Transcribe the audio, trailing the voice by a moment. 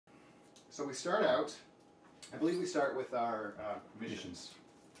So we start out, I believe we start with our missions.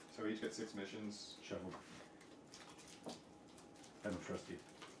 So we each get 6 missions. Shuffle. I don't trust you.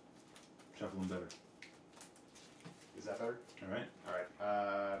 Shuffle them better. Is that better? All right. All right.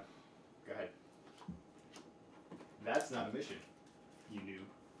 Go ahead. That's not a mission, you noob.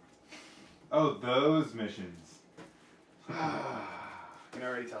 Oh, those missions. You can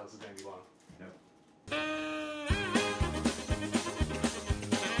already tell this is going to be long. Yep.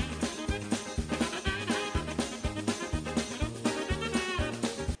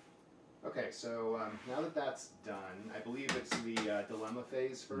 Okay, so now that that's done, I believe it's the dilemma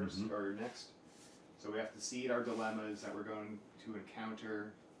phase first, or next. So we have to seed our dilemmas that we're going to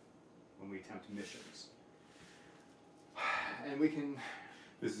encounter when we attempt missions. And we can...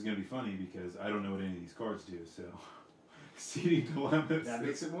 This is going to be funny because I don't know what any of these cards do, so seeding dilemmas. That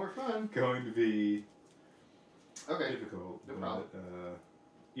makes it more fun. Going to be okay. difficult. No problem.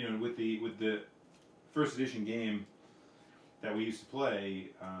 You know, with the first edition game that we used to play,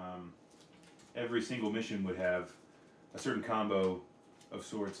 every single mission would have a certain combo of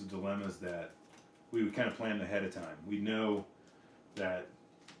sorts of dilemmas that we would kind of plan ahead of time. We'd know that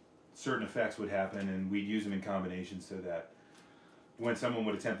certain effects would happen, and we'd use them in combination so that when someone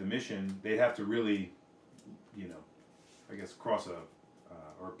would attempt a mission, they'd have to really, you know, I guess cross a,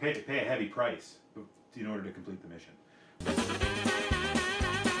 or pay a heavy price in order to complete the mission.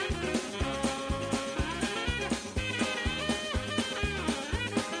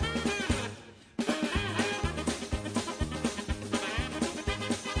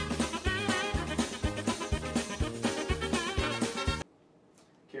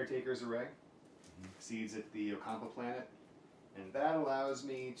 Caretaker's Array seeds at the Ocampa planet, and that allows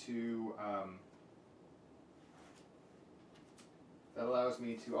me to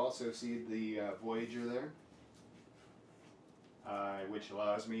also seed the Voyager there, which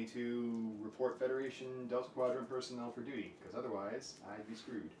allows me to report Federation Delta Quadrant personnel for duty, because otherwise I'd be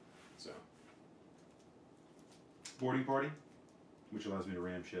screwed. So Boarding party, which allows me to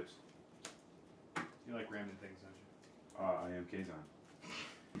ram ships. you like ramming things, don't you? I am Kazon.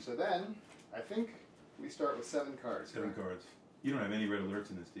 So then, I think we start with 7 cards. 7 cards. You don't have any red alerts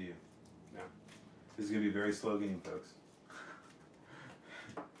in this, do you? No. This is going to be a very slow game, folks.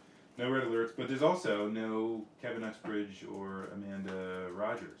 No red alerts, but there's also no Kevin Uxbridge or Amanda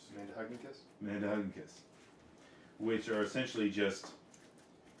Rogers. Amanda Hugginkiss? Amanda Hugginkiss. Which are essentially just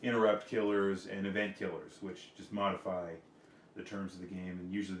interrupt killers and event killers, which just modify the terms of the game,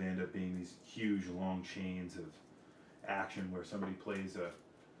 and usually they end up being these huge, long chains of action where somebody plays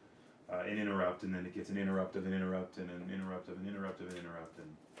an interrupt, and then it gets an interrupt of an interrupt, and an interrupt of an interrupt of an interrupt,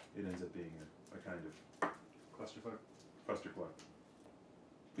 and it ends up being a kind of Clusterfuck? clusterfuck.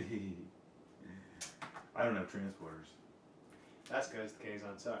 I don't have transporters. That's because the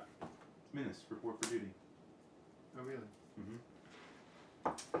Kazons suck. Menace, report for duty. Oh, really? Mm-hmm.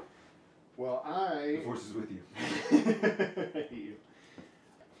 Well, The force is with you. I hate you.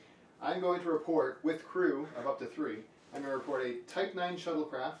 I'm going to report, with crew of up to 3, I'm going to report a Type 9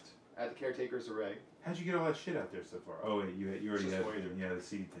 shuttlecraft at the Caretaker's Array. How'd you get all that shit out there so far? Oh wait, you already Just had Voyager. Yeah, the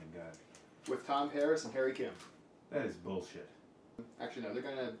seed thing, got it. With Tom Paris and Harry Kim. That is bullshit. Actually, no, they're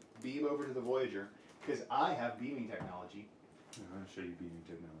going to beam over to the Voyager, because I have beaming technology. I'll show you beaming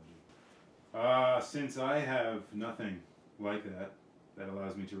technology. Since I have nothing like that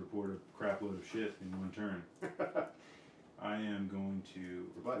allows me to report a crap load of shit in one turn, I am going to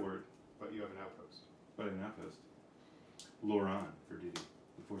report... But you have an outpost. But I have an outpost. Loran for duty.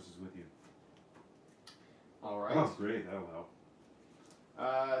 The force is with you. All right. Oh, great. That'll help.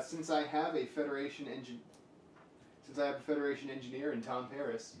 Since I have a Federation engineer in Tom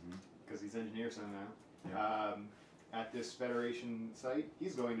Paris, because he's engineer somehow, Yeah. at this Federation site,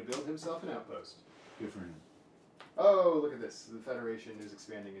 he's going to build himself an outpost. Good for him. Oh, look at this. The Federation is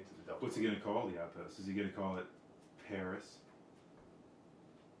expanding into the Delta. What's he going to call the outpost? Is he going to call it Paris?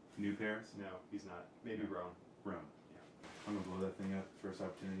 New Paris? No, he's not. Maybe No. Rome. Rome. Yeah. I'm going to blow that thing up the first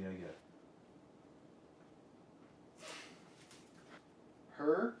opportunity I get.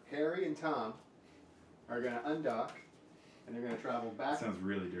 Her, Harry, and Tom are going to undock, and they're going to travel back. That sounds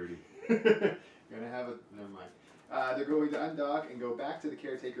really dirty. Going to have a... Never mind. They're going to undock and go back to the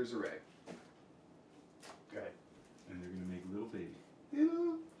Caretaker's Array. Go ahead. And they're going to make little babies.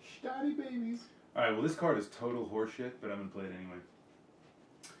 Little shoddy babies. Alright, well this card is total horseshit, but I'm going to play it anyway.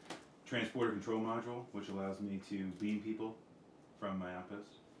 Transporter control module, which allows me to beam people from my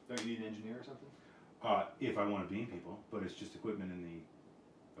outpost. Don't you need an engineer or something? If I want to beam people, but it's just equipment in the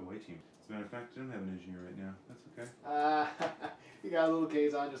away team. As a matter of fact, I don't have an engineer right now. That's okay. You got a little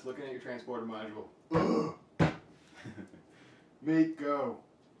Kazon just looking at your transporter module. Mate, go.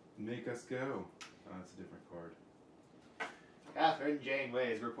 Make us go. Oh, that's a different card. Catherine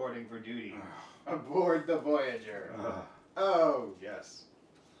Janeway is reporting for duty. Aboard the Voyager. Ugh. Oh, yes.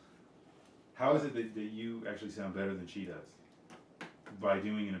 How is it that you actually sound better than she does? By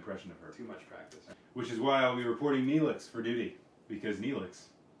doing an impression of her. Too much practice. Which is why I'll be reporting Neelix for duty. Because Neelix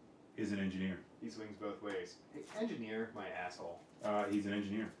is an engineer. He swings both ways. Hey, engineer, my asshole. He's an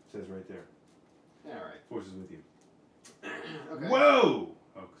engineer. Says right there. Yeah, all right. Force is with you. Okay. Whoa!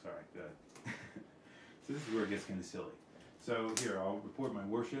 Oh, sorry. Go ahead. So this is where it gets kind of silly. So here, I'll report my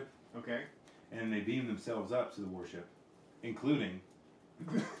warship. Okay. And they beam themselves up to the warship, including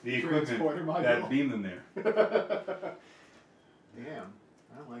the equipment Transporter module. that beamed them there. Damn,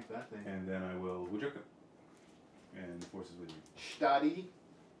 I don't like that thing. And then I will Wujuka. And the force is with you. Stadi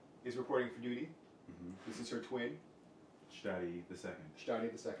is reporting for duty. Mm-hmm. This is her twin. Stadi the second.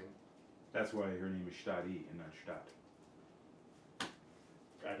 Stadi the second. That's why her name is Stadi and not Stadt.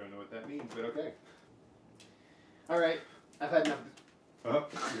 I don't know what that means, but okay. All right, I've had enough. Oh,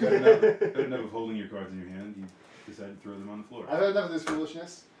 you had enough of holding your cards in your hand. You decided to throw them on the floor. I've had enough of this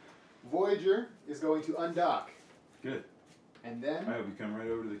foolishness. Voyager is going to undock. Good. And then... I hope you come right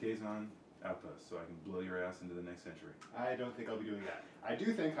over to the Kazons Outpost so I can blow your ass into the next century. I don't think I'll be doing that. I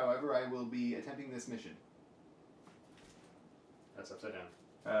do think, however, I will be attempting this mission. That's upside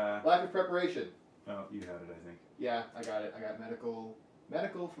down. Lack of preparation. Oh, you had it, I think. Yeah, I got it. I got medical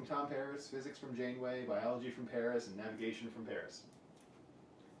from Tom Paris, physics from Janeway, biology from Paris, and navigation from Paris.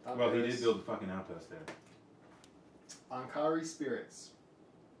 Tom Well, Paris. he did build a fucking outpost there. Ankari spirits.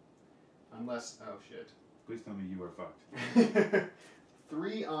 Unless... Oh, shit. Please tell me you are fucked.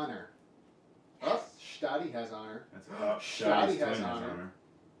 3 honor. Oh, Stadi has honor. That's Stadi Stadi's has twin honor.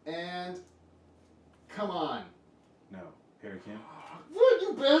 And... Come on. No. Harry Kim? What?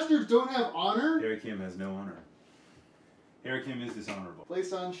 You bastards don't have honor? Harry Kim has no honor. Harry Kim is dishonorable.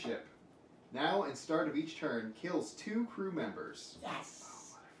 Place on ship. Now, and start of each turn, kills 2 crew members. Yes!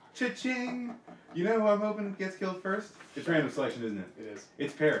 Cha-ching! You know who I'm hoping gets killed first? It's random selection, isn't it? It is.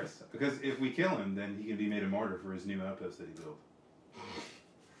 It's Paris. Because if we kill him, then he can be made a martyr for his new outpost that he built.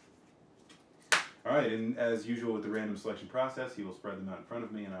 Alright, and as usual with the random selection process, he will spread them out in front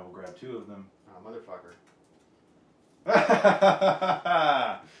of me and I will grab 2 of them. Oh, motherfucker.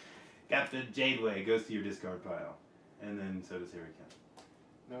 Captain Janeway goes to your discard pile. And then so does Harry Kim.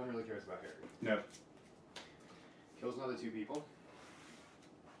 No one really cares about Harry. No. Kills another 2 people.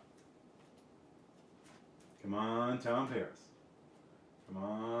 Come on, Tom Paris. Come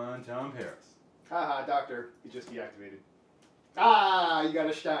on, Tom Paris. Haha, doctor. He just deactivated. Ah, you got a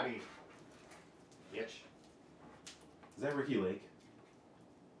Stadi. Bitch. Is that Ricky Lake?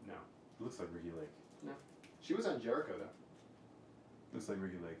 No. It looks like Ricky Lake. No. She was on Jericho, though. Looks like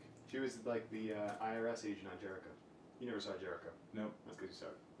Ricky Lake. She was like the IRS agent on Jericho. You never saw Jericho. Nope. That's because you saw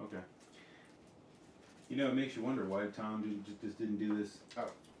it. Okay. You know, it makes you wonder why Tom just didn't do this.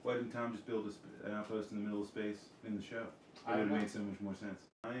 Oh. Why didn't Tom just build an outpost in the middle of space in the show? I It would don't have know. made so much more sense.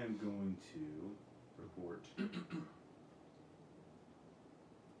 I am going to report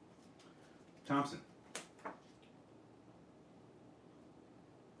Thompson.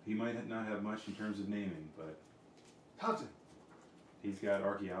 He might not have much in terms of naming, but Thompson. he's got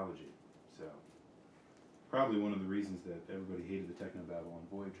archaeology. So, probably one of the reasons that everybody hated the Technobabble on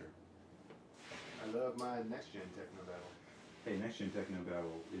Voyager. I love my next-gen Technobabble. Hey, Next Gen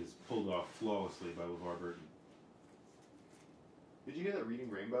Technobabble is pulled off flawlessly by LeVar Burton. Did you hear that Reading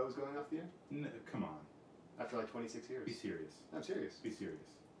Rainbow is going off the air? Come on. After like 26 years. Be serious. I'm serious. Be serious.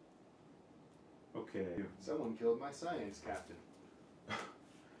 Okay. Someone killed my science captain.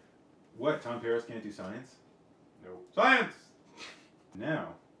 What? Tom Paris can't do science? No. Science! Now,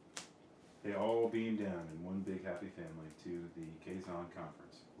 they all beam down in one big happy family to the Kazon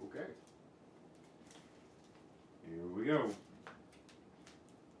conference. Okay. Here we go.